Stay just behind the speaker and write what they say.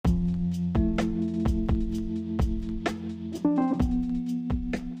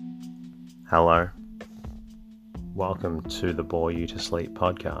Hello. Welcome to the Bore You to Sleep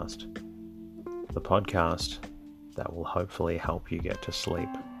podcast. The podcast that will hopefully help you get to sleep.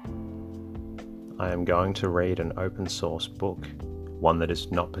 I am going to read an open source book, one that is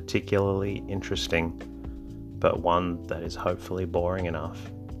not particularly interesting, but one that is hopefully boring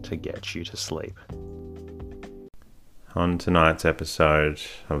enough to get you to sleep. On tonight's episode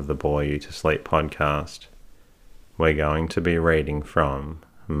of the Bore You to Sleep podcast, we're going to be reading from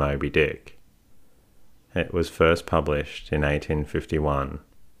Moby Dick. It was first published in 1851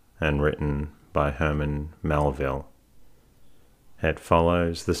 and written by Herman Melville. It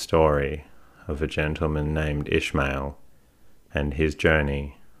follows the story of a gentleman named Ishmael and his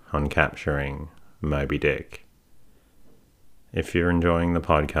journey on capturing Moby Dick. If you're enjoying the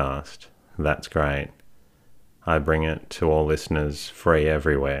podcast, that's great. I bring it to all listeners free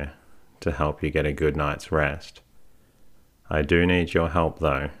everywhere to help you get a good night's rest. I do need your help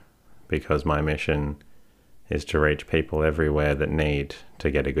though, because my mission is to reach people everywhere that need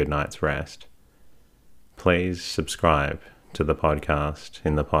to get a good night's rest. Please subscribe to the podcast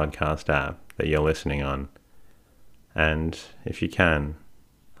in the podcast app that you're listening on. And if you can,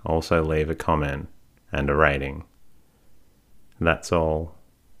 also leave a comment and a rating. That's all.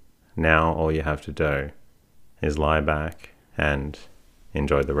 Now all you have to do is lie back and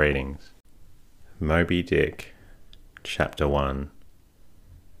enjoy the readings. Moby Dick, Chapter 1.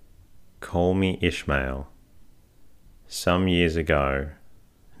 Call me Ishmael. Some years ago,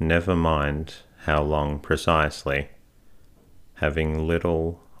 never mind how long precisely, having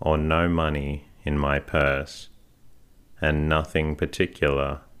little or no money in my purse, and nothing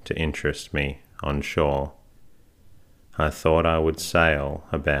particular to interest me on shore, I thought I would sail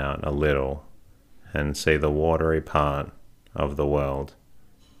about a little and see the watery part of the world.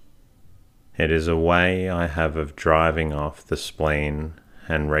 It is a way I have of driving off the spleen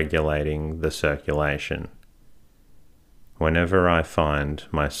and regulating the circulation. Whenever I find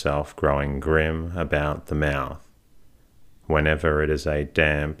myself growing grim about the mouth, whenever it is a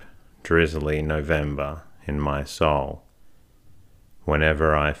damp, drizzly November in my soul,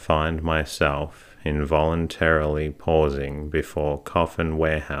 whenever I find myself involuntarily pausing before coffin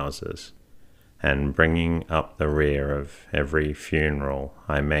warehouses and bringing up the rear of every funeral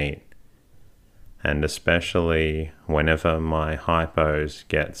I meet, and especially whenever my hypos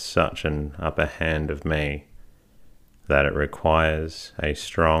get such an upper hand of me that it requires a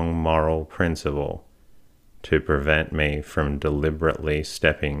strong moral principle to prevent me from deliberately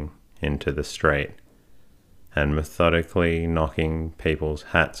stepping into the street and methodically knocking people's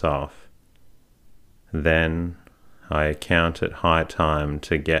hats off, then I account it high time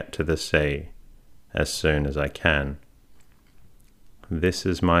to get to the sea as soon as I can. This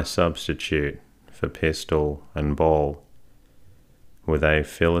is my substitute for pistol and ball. With a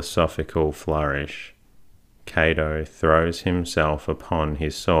philosophical flourish, Cato throws himself upon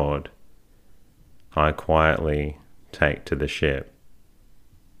his sword. I quietly take to the ship.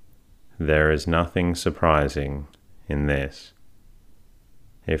 There is nothing surprising in this.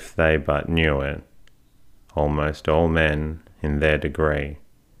 If they but knew it, almost all men in their degree,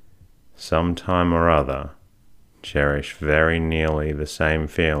 some time or other, cherish very nearly the same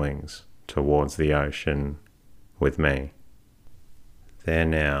feelings towards the ocean with me. There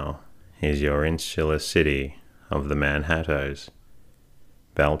now is your insular city of the Manhattoes,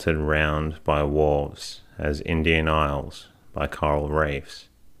 belted round by wharves as Indian Isles by coral reefs.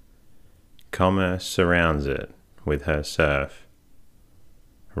 Commerce surrounds it with her surf.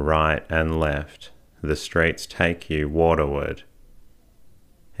 Right and left, the streets take you waterward.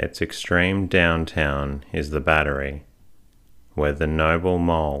 Its extreme downtown is the Battery, where the noble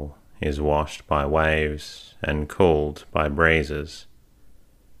mole is washed by waves and cooled by breezes,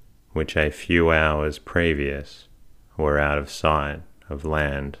 which a few hours previous were out of sight of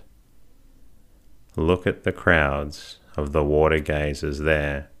land. Look at the crowds of the water gazers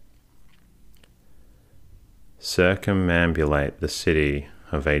there. Circumambulate the city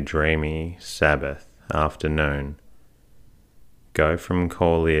of a dreamy Sabbath afternoon. Go from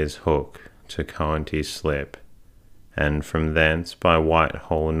Corlear's Hook to Coenties Slip, and from thence by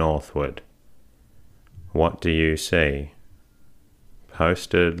Whitehall northward. What do you see?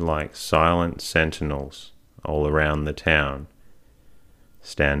 Posted like silent sentinels all around the town,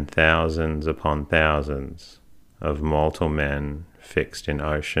 stand thousands upon thousands of mortal men fixed in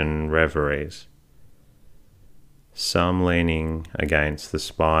ocean reveries, some leaning against the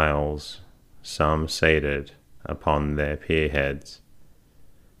spiles, some seated upon their pierheads,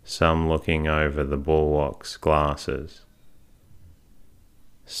 some looking over the bulwarks' glasses,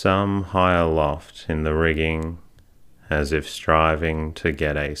 some high aloft in the rigging, as if striving to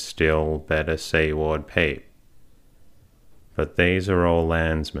get a still better seaward peep. But these are all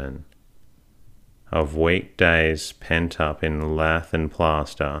landsmen, of weekdays pent up in lath and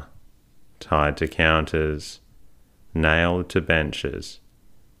plaster, tied to counters, nailed to benches,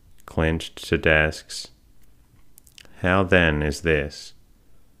 clinched to desks. How then is this?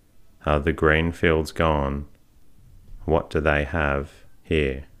 Are the green fields gone? What do they have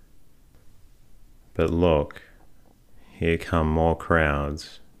here? But look, here come more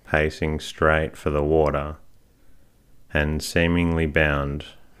crowds, pacing straight for the water, and seemingly bound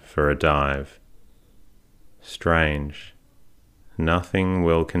for a dive. Strange, nothing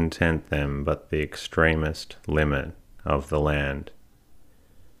will content them but the extremest limit of the land.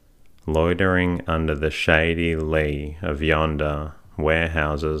 Loitering under the shady lee of yonder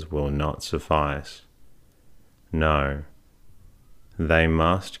warehouses will not suffice. No, they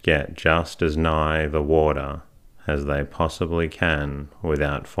must get just as nigh the water as they possibly can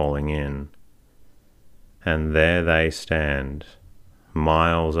without falling in. And there they stand,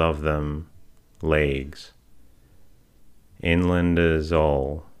 miles of them, leagues. Inlanders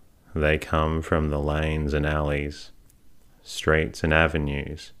all, they come from the lanes and alleys, streets and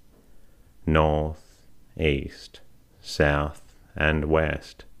avenues, north, east, south, and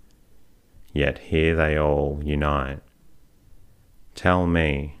west, yet here they all unite. Tell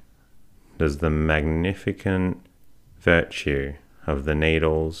me, does the magnificent virtue of the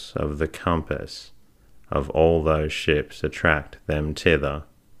needles of the compass of all those ships attract them thither?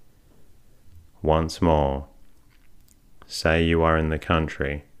 Once more, say you are in the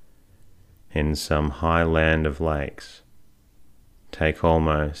country, in some high land of lakes. Take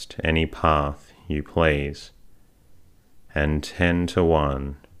almost any path you please, and 10 to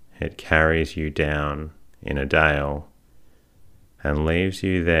 1 it carries you down in a dale, and leaves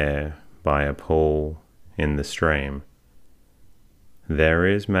you there by a pool in the stream. There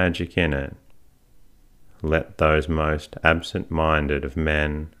is magic in it. Let those most absent-minded of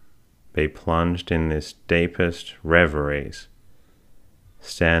men be plunged in this deepest reveries.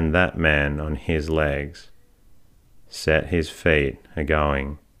 Stand that man on his legs, set his feet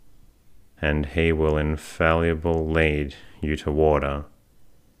a-going, and he will infallibly lead you to water.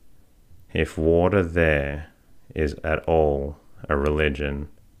 If water there is at all a religion.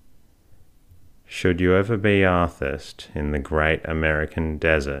 Should you ever be athirst in the great American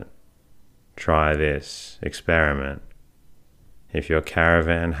desert, try this experiment. If your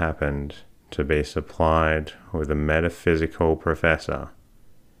caravan happened to be supplied with a metaphysical professor,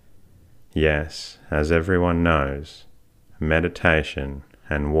 yes, as everyone knows, meditation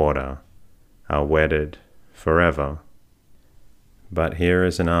and water are wedded forever. But here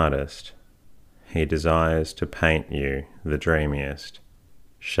is an artist. He desires to paint you the dreamiest,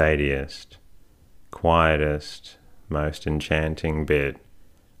 shadiest, quietest, most enchanting bit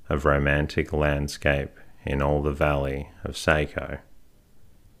of romantic landscape in all the valley of Saco.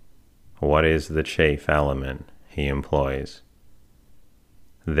 What is the chief element he employs?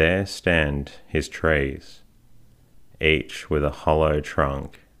 There stand his trees, each with a hollow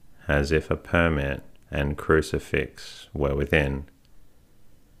trunk, as if a permit and crucifix were within.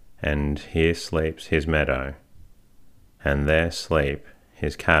 And here sleeps his meadow, and there sleep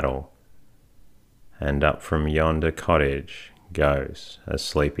his cattle, and up from yonder cottage goes a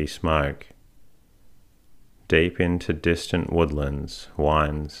sleepy smoke. Deep into distant woodlands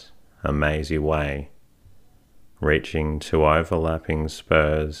winds a mazy way, reaching to overlapping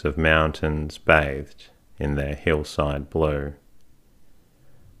spurs of mountains bathed in their hillside blue.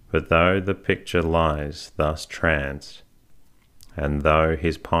 But though the picture lies thus tranced, and though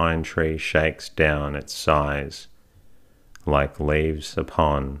his pine tree shakes down its sighs like leaves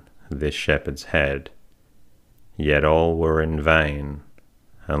upon this shepherd's head, yet all were in vain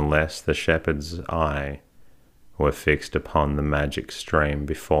unless the shepherd's eye were fixed upon the magic stream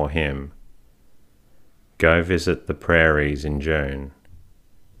before him. Go visit the prairies in June,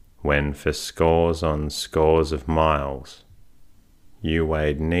 when for scores on scores of miles you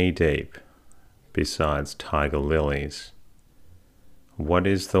wade knee-deep besides tiger lilies. What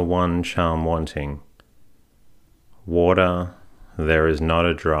is the one charm wanting? Water, there is not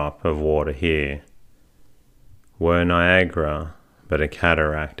a drop of water here. Were Niagara but a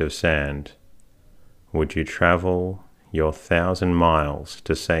cataract of sand, would you travel your 1,000 miles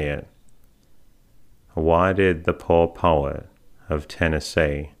to see it? Why did the poor poet of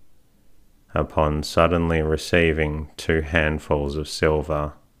Tennessee, upon suddenly receiving 2 handfuls of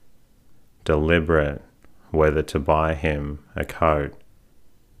silver, deliberate whether to buy him a coat,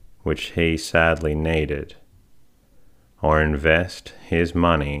 which he sadly needed, or invest his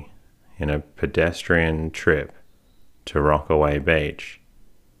money in a pedestrian trip to Rockaway Beach?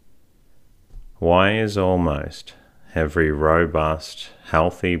 Why is almost every robust,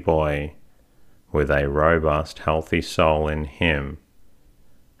 healthy boy with a robust, healthy soul in him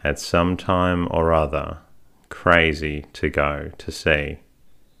at some time or other crazy to go to sea?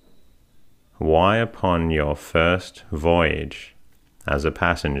 Why upon your first voyage as a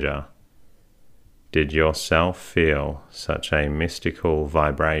passenger did yourself feel such a mystical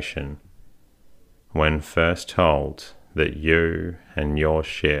vibration when first told that you and your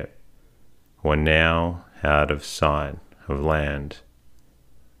ship were now out of sight of land?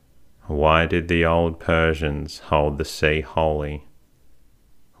 Why did the old Persians hold the sea holy?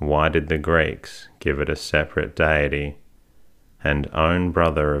 Why did the Greeks give it a separate deity and own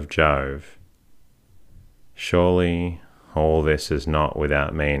brother of Jove? Surely all this is not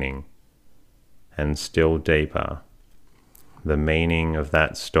without meaning, and still deeper, the meaning of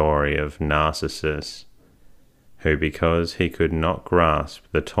that story of Narcissus, who, because he could not grasp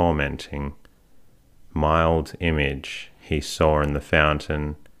the tormenting, mild image he saw in the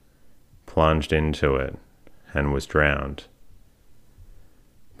fountain, plunged into it and was drowned.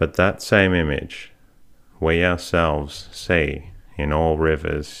 But that same image we ourselves see in all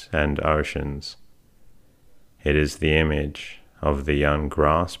rivers and oceans. It is the image of the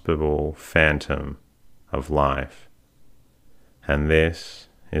ungraspable phantom of life, and this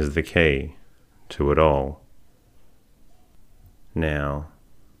is the key to it all. Now,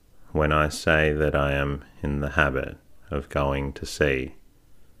 when I say that I am in the habit of going to sea,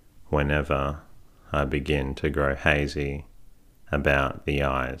 whenever I begin to grow hazy about the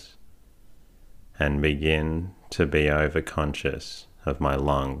eyes, and begin to be overconscious of my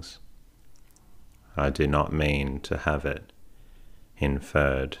lungs, I do not mean to have it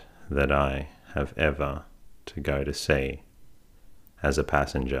inferred that I have ever to go to sea as a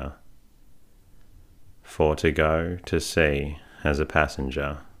passenger. For to go to sea as a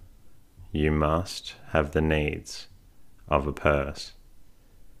passenger, you must have the needs of a purse,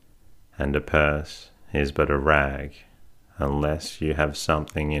 and a purse is but a rag unless you have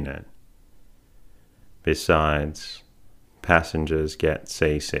something in it. Besides, passengers get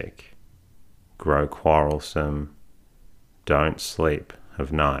seasick, grow quarrelsome, don't sleep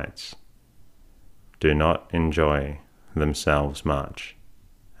of nights, do not enjoy themselves much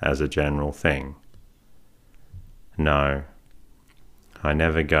as a general thing. No, I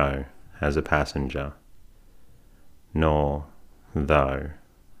never go as a passenger, nor, though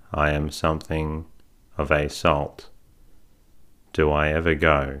I am something of a salt, do I ever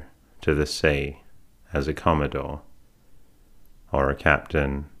go to the sea as a commodore, or a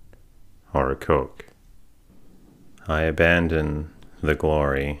captain, or a cook. I abandon the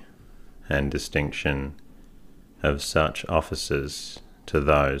glory and distinction of such offices to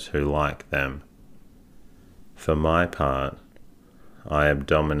those who like them. For my part, I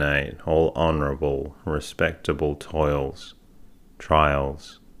abominate all honourable, respectable toils,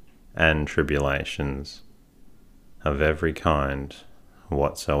 trials, and tribulations of every kind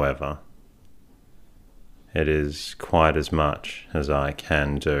whatsoever. It is quite as much as I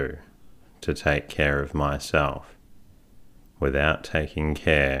can do to take care of myself, without taking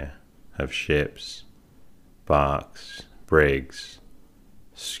care of ships, barks, brigs,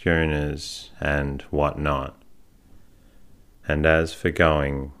 schooners, and what not. And as for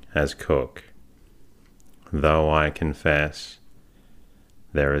going as cook, though I confess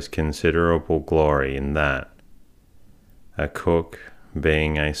there is considerable glory in that, a cook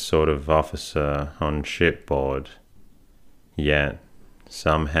being a sort of officer on shipboard, yet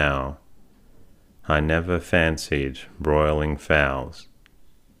somehow I never fancied broiling fowls,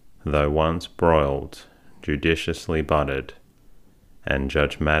 though once broiled, judiciously buttered, and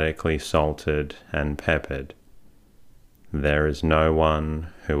judgmatically salted and peppered. There is no one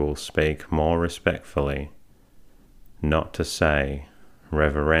who will speak more respectfully, not to say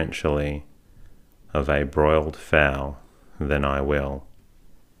reverentially, of a broiled fowl than I will.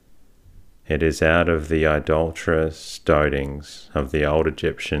 It is out of the idolatrous doatings of the old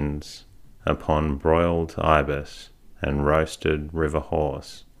Egyptians upon broiled ibis and roasted river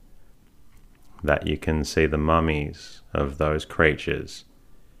horse that you can see the mummies of those creatures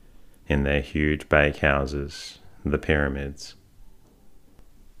in their huge bakehouses, the pyramids.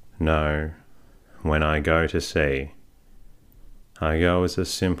 No, when I go to sea, I go as a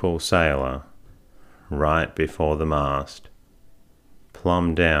simple sailor, right before the mast,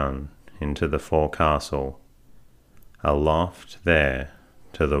 plumb down into the forecastle, aloft there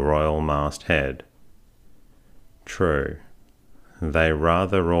to the royal masthead. True, they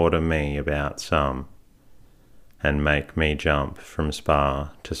rather order me about some, and make me jump from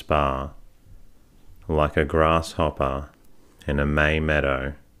spar to spar, like a grasshopper in a May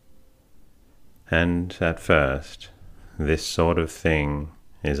meadow. And at first, this sort of thing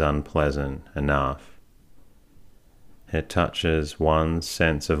is unpleasant enough. It touches one's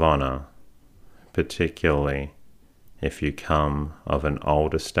sense of honour, particularly if you come of an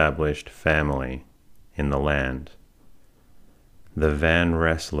old established family in the land. The Van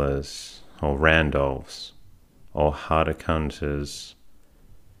Resslers or Randolphs or Hardicunters,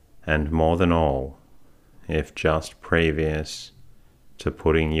 and more than all, if just previous to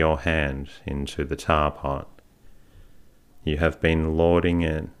putting your hand into the tar pot, you have been lauding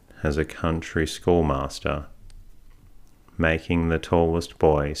it as a country schoolmaster, making the tallest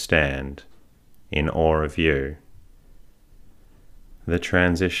boy stand in awe of you. The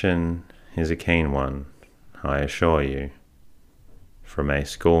transition is a keen one, I assure you, from a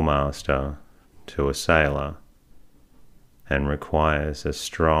schoolmaster to a sailor, and requires a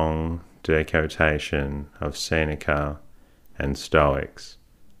strong decotation of Seneca and Stoics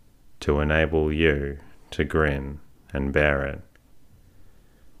to enable you to grin and bear it.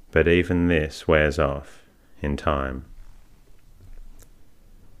 But even this wears off in time.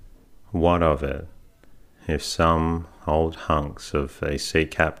 What of it if some old hunks of a sea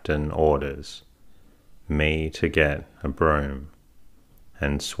captain orders me to get a broom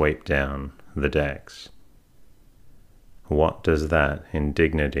and sweep down the decks? What does that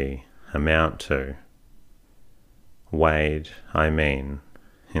indignity amount to? Weighed, I mean,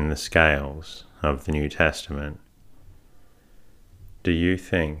 in the scales of the New Testament. Do you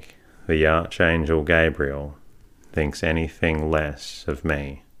think the Archangel Gabriel thinks anything less of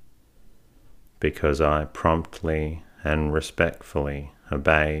me because I promptly and respectfully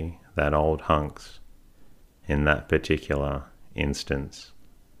obey that old hunks in that particular instance?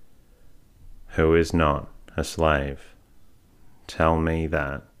 Who is not a slave? Tell me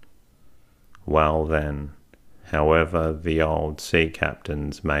that. Well then, however the old sea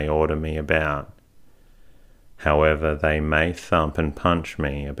captains may order me about, however they may thump and punch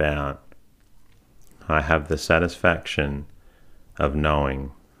me about, I have the satisfaction of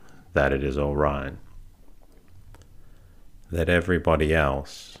knowing that it is all right. That everybody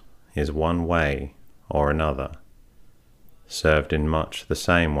else is one way or another, served in much the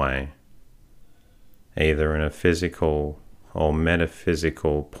same way, either in a physical or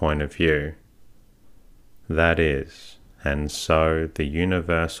metaphysical point of view. That is, and so the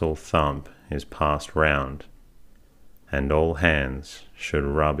universal thump is passed round, and all hands should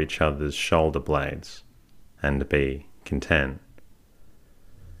rub each other's shoulder blades and be content.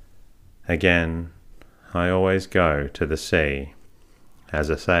 Again, I always go to the sea as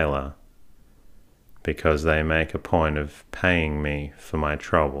a sailor, because they make a point of paying me for my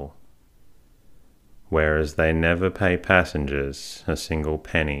trouble, whereas they never pay passengers a single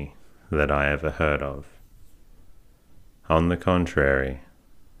penny that I ever heard of. On the contrary,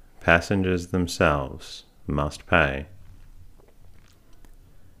 passengers themselves must pay.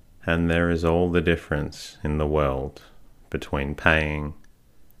 And there is all the difference in the world between paying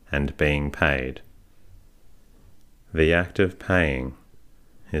and being paid. The act of paying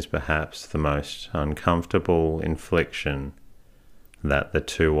is perhaps the most uncomfortable infliction that the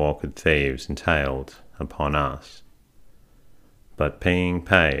 2 orchid thieves entailed upon us. But being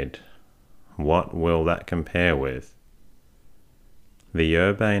paid, what will that compare with? The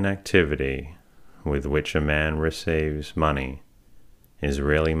urbane activity with which a man receives money is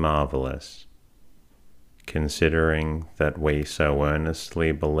really marvellous, considering that we so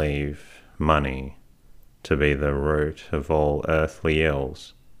earnestly believe money to be the root of all earthly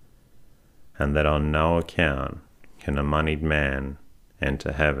ills, and that on no account can a moneyed man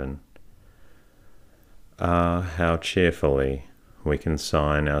enter heaven. Ah, how cheerfully we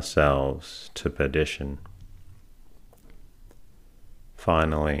consign ourselves to perdition.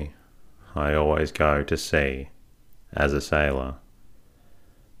 Finally, I always go to sea as a sailor,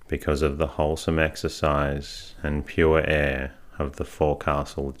 because of the wholesome exercise and pure air of the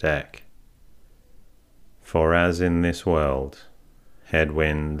forecastle deck. For as in this world,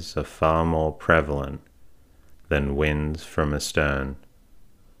 headwinds are far more prevalent than winds from astern,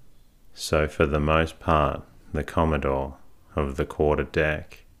 so for the most part the Commodore of the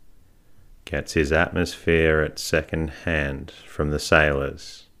quarter-deck gets his atmosphere at second hand from the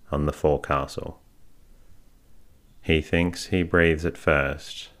sailors on the forecastle. He thinks he breathes it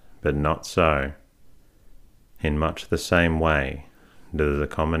first, but not so. In much the same way does the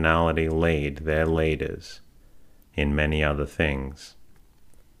commonalty lead their leaders in many other things,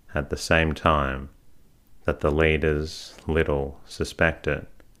 at the same time that the leaders little suspect it.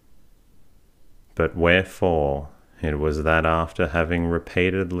 But wherefore it was that after having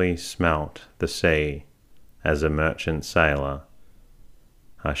repeatedly smelt the sea as a merchant sailor,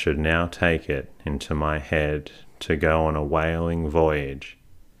 I should now take it into my head to go on a whaling voyage.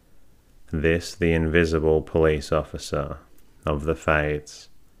 This the invisible police officer of the fates,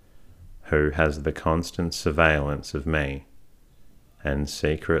 who has the constant surveillance of me, and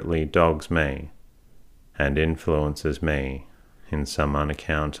secretly dogs me, and influences me in some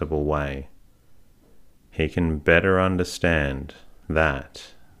unaccountable way. He can better understand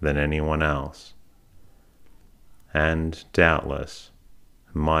that than anyone else. And doubtless,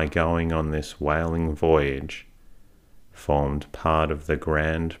 my going on this whaling voyage formed part of the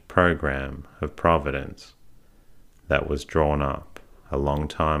grand program of Providence that was drawn up a long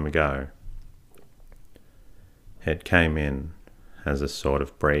time ago. It came in as a sort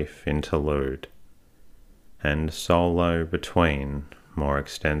of brief interlude and solo between more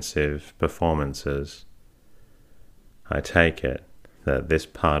extensive performances. I take it that this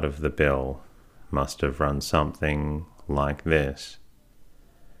part of the bill must have run something like this: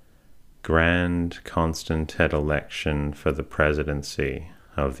 Grand Constant Election for the Presidency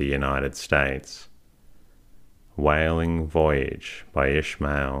of the United States, Whaling Voyage by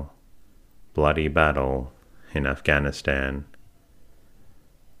Ishmael, Bloody Battle in Afghanistan.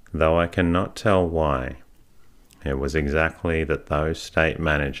 Though I cannot tell why, it was exactly that those state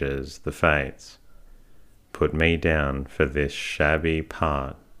managers, the fates, put me down for this shabby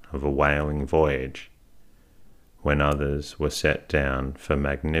part of a whaling voyage, when others were set down for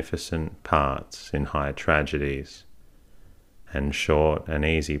magnificent parts in high tragedies, and short and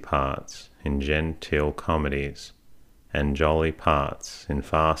easy parts in genteel comedies, and jolly parts in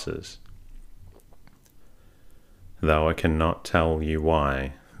farces. Though I cannot tell you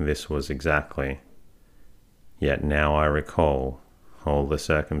why this was exactly, yet now I recall all the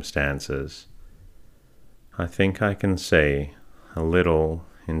circumstances, I think I can see a little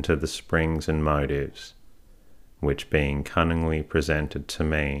into the springs and motives which, being cunningly presented to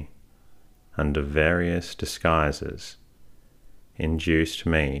me under various disguises, induced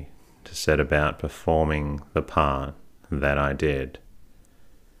me to set about performing the part that I did,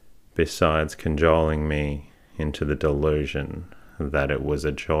 besides cajoling me into the delusion that it was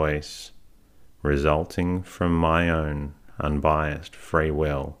a choice resulting from my own unbiased free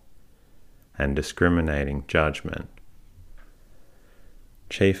will and discriminating judgment.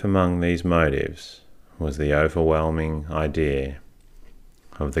 Chief among these motives was the overwhelming idea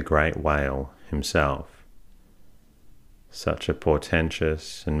of the great whale himself. Such a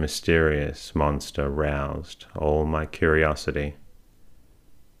portentous and mysterious monster roused all my curiosity.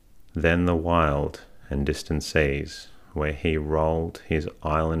 Then the wild and distant seas where he rolled his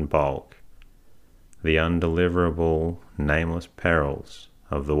island bulk, the undeliverable, nameless perils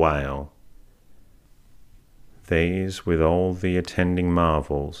of the whale. These, with all the attending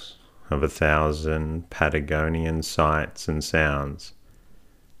marvels of 1,000 Patagonian sights and sounds,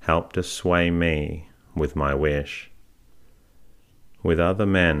 helped to sway me with my wish. With other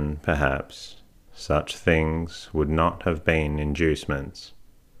men, perhaps, such things would not have been inducements,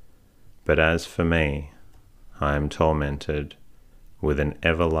 but as for me, I am tormented with an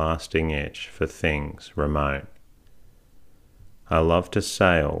everlasting itch for things remote. I love to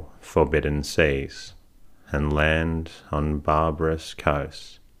sail forbidden seas and land on barbarous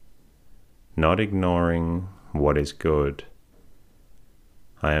coasts, not ignoring what is good.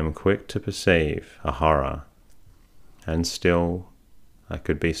 I am quick to perceive a horror, and still I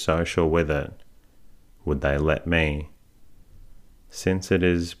could be social with it, would they let me, since it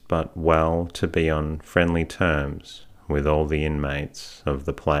is but well to be on friendly terms with all the inmates of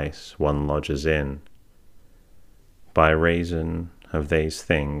the place one lodges in. By reason of these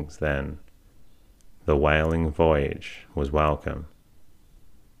things, then, the whaling voyage was welcome.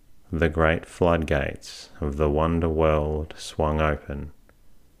 The great floodgates of the wonder world swung open,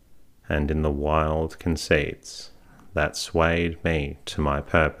 and in the wild conceits that swayed me to my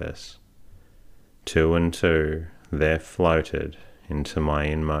purpose, two and two there floated into my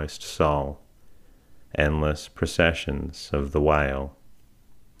inmost soul endless processions of the whale,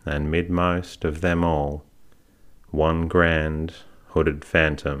 and midmost of them all, one grand hooded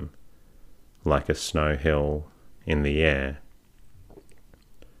phantom, like a snow hill in the air.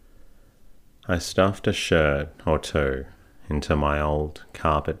 I stuffed a shirt or two into my old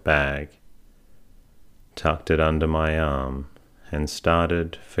carpet bag, tucked it under my arm, and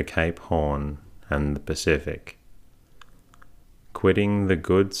started for Cape Horn and the Pacific. Quitting the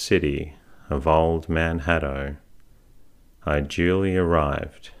good city of old Manhattan, I duly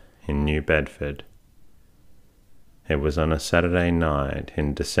arrived in New Bedford. It was on a Saturday night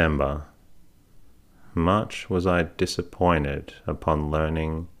in December. much was I disappointed upon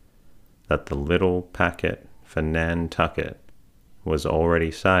learning that the little packet for Nantucket was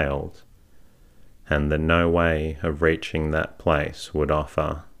already sailed, and that no way of reaching that place would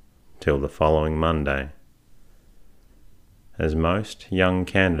offer till the following Monday. As most young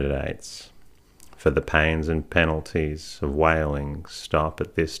candidates for the pains and penalties of whaling stop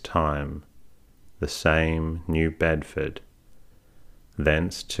at this time the same New Bedford,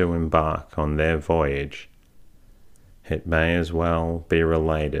 thence to embark on their voyage, it may as well be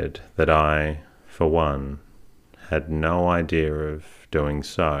related that I, for one, had no idea of doing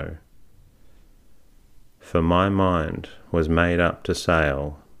so. For my mind was made up to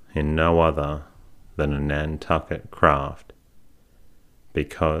sail in no other than a Nantucket craft,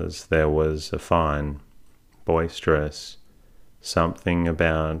 because there was a fine, boisterous something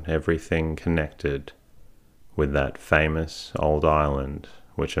about everything connected with that famous old island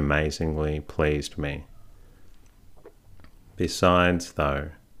which amazingly pleased me. Besides, though,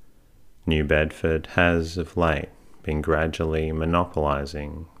 New Bedford has of late been gradually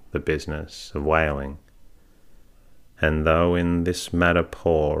monopolizing the business of whaling, and though in this matter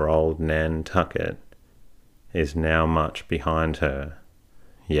poor old Nantucket is now much behind her,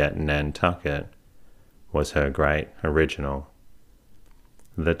 yet Nantucket was her great original,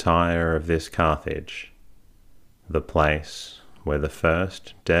 the Tyre of this Carthage, the place where the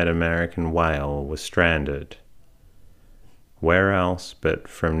first dead American whale was stranded. Where else but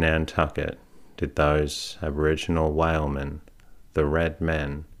from Nantucket did those aboriginal whalemen, the Red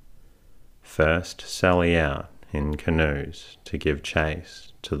Men, first sally out in canoes to give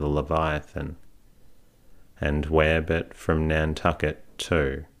chase to the Leviathan? And where but from Nantucket,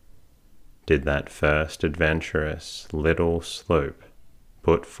 too, did that first adventurous little sloop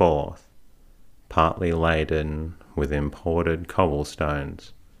put forth, partly laden with imported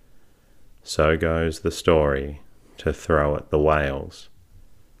cobblestones, so goes the story, to throw at the whales,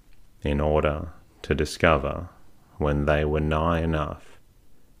 in order to discover when they were nigh enough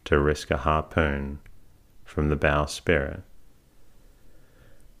to risk a harpoon from the bowsprit.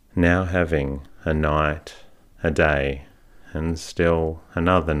 Now having a night, a day, and still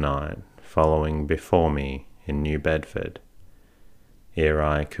another night following before me in New Bedford, ere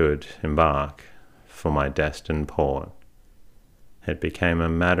I could embark for my destined port, it became a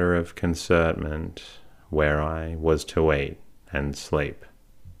matter of concernment where I was to eat and sleep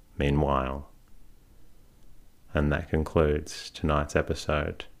meanwhile. And that concludes tonight's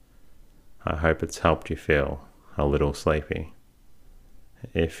episode. I hope it's helped you feel a little sleepy.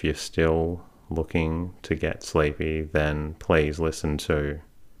 If you're still looking to get sleepy, then please listen to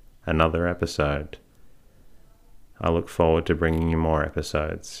another episode. I look forward to bringing you more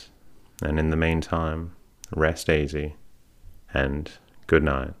episodes, and in the meantime, rest easy and good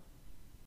night.